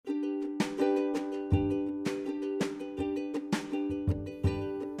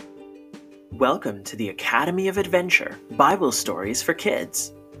Welcome to the Academy of Adventure, Bible Stories for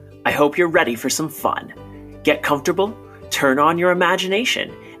Kids. I hope you're ready for some fun. Get comfortable, turn on your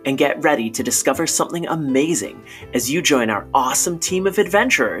imagination, and get ready to discover something amazing as you join our awesome team of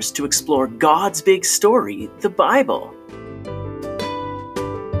adventurers to explore God's big story, the Bible.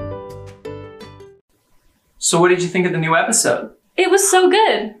 So what did you think of the new episode? It was so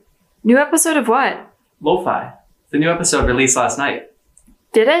good. New episode of what? Lo-Fi. The new episode released last night.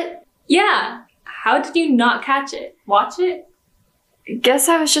 Did it? Yeah. How did you not catch it? Watch it? Guess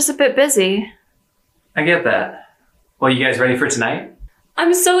I was just a bit busy. I get that. Well, you guys ready for tonight?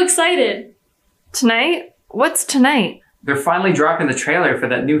 I'm so excited. Tonight? What's tonight? They're finally dropping the trailer for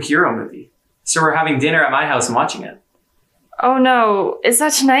that new hero movie. So we're having dinner at my house and watching it. Oh no, is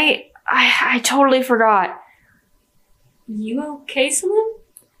that tonight? I totally forgot. You okay, Celine?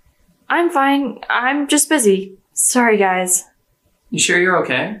 I'm fine. I'm just busy. Sorry, guys. You sure you're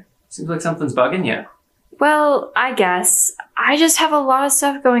okay? Seems like something's bugging you. Well, I guess. I just have a lot of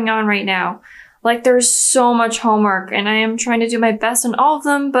stuff going on right now. Like, there's so much homework, and I am trying to do my best on all of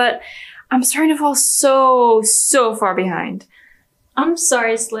them, but I'm starting to fall so far behind. I'm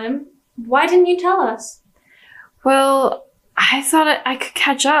sorry, Slim. Why didn't you tell us? Well, I thought I could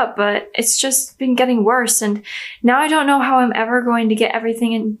catch up, but it's just been getting worse, and now I don't know how I'm ever going to get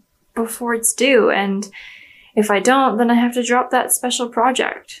everything in before it's due, and if I don't, then I have to drop that special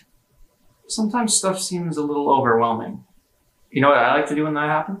project. Sometimes stuff seems a little overwhelming. You know what I like to do when that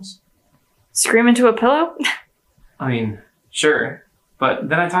happens? Scream into a pillow? I mean, sure. But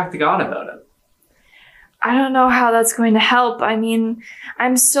then I talk to God about it. I don't know how that's going to help. I mean,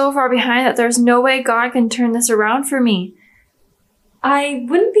 I'm so far behind that there's no way God can turn this around for me. I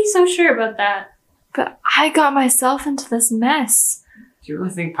wouldn't be so sure about that. But I got myself into this mess. Do you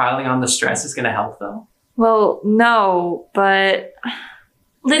really think piling on the stress is going to help, though? Well, no, but...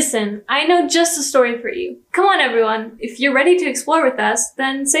 Listen, I know just a story for you. Come on, everyone. If you're ready to explore with us,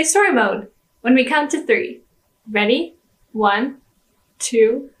 then say story mode when we count to 3. Ready? 1,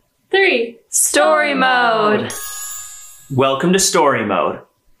 2, 3. Story mode! Welcome to Story Mode,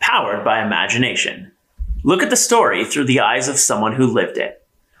 powered by imagination. Look at the story through the eyes of someone who lived it.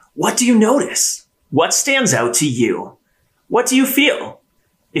 What do you notice? What stands out to you? What do you feel?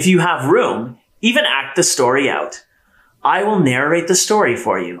 If you have room, even act the story out. I will narrate the story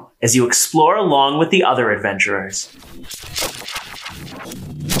for you as you explore along with the other adventurers.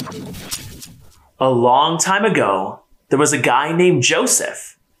 A long time ago, there was a guy named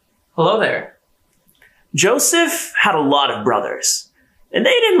Joseph. Hello there. Joseph had a lot of brothers, and they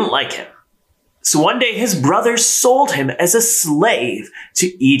didn't like him. So one day his brothers sold him as a slave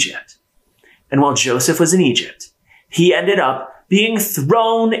to Egypt. And while Joseph was in Egypt, he ended up being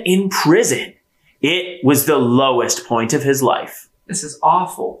thrown in prison. It was the lowest point of his life. This is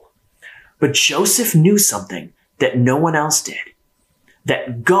awful. But Joseph knew something that no one else did.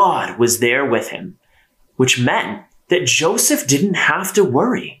 That God was there with him, which meant that Joseph didn't have to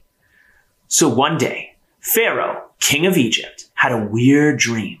worry. So one day, Pharaoh, king of Egypt, had a weird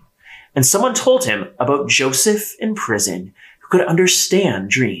dream. And someone told him about Joseph in prison who could understand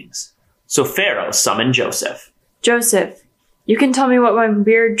dreams. So Pharaoh summoned Joseph. Joseph, you can tell me what my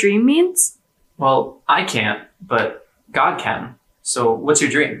weird dream means? Well, I can't, but God can. So what's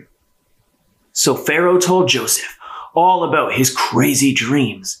your dream? So Pharaoh told Joseph all about his crazy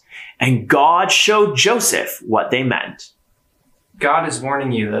dreams, and God showed Joseph what they meant. God is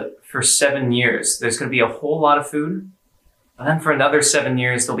warning you that for 7 years, there's going to be a whole lot of food, but then for another 7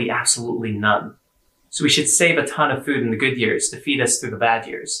 years, there'll be absolutely none. So we should save a ton of food in the good years to feed us through the bad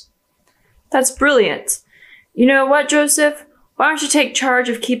years. That's brilliant. You know what, Joseph? Why don't you take charge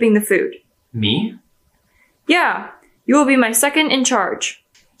of keeping the food? Me? Yeah, you will be my second in charge.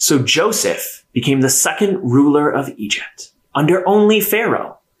 So Joseph became the second ruler of Egypt, under only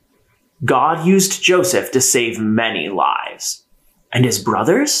Pharaoh. God used Joseph to save many lives. And his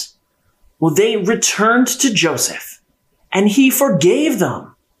brothers? Well, they returned to Joseph, and he forgave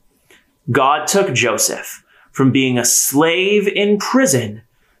them. God took Joseph from being a slave in prison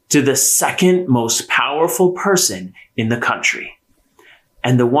to the second most powerful person in the country,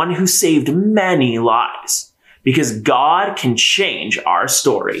 and the one who saved many lives, because God can change our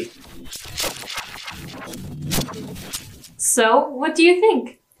story. So, what do you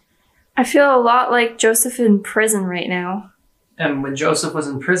think? I feel a lot like Joseph in prison right now. And when Joseph was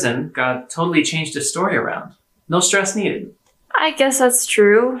in prison, God totally changed his story around. No stress needed. I guess that's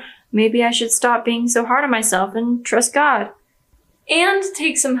true. Maybe I should stop being so hard on myself and trust God. And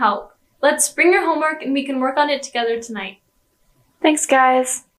take some help. Let's bring your homework and we can work on it together tonight. Thanks,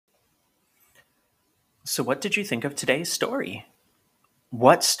 guys. So what did you think of today's story?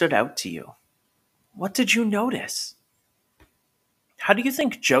 What stood out to you? What did you notice? How do you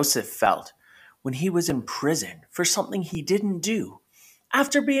think Joseph felt when he was in prison for something he didn't do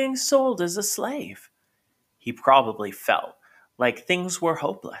after being sold as a slave? He probably felt like things were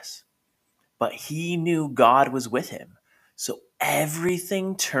hopeless, but he knew God was with him, so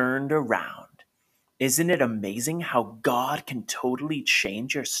everything turned around. Isn't it amazing how God can totally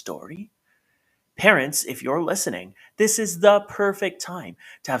change your story? Parents, if you're listening, this is the perfect time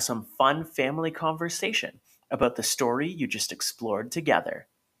to have some fun family conversation about the story you just explored together.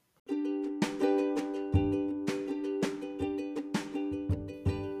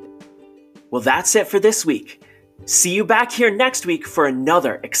 Well, that's it for this week. See you back here next week for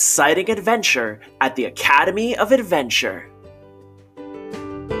another exciting adventure at the Academy of Adventure.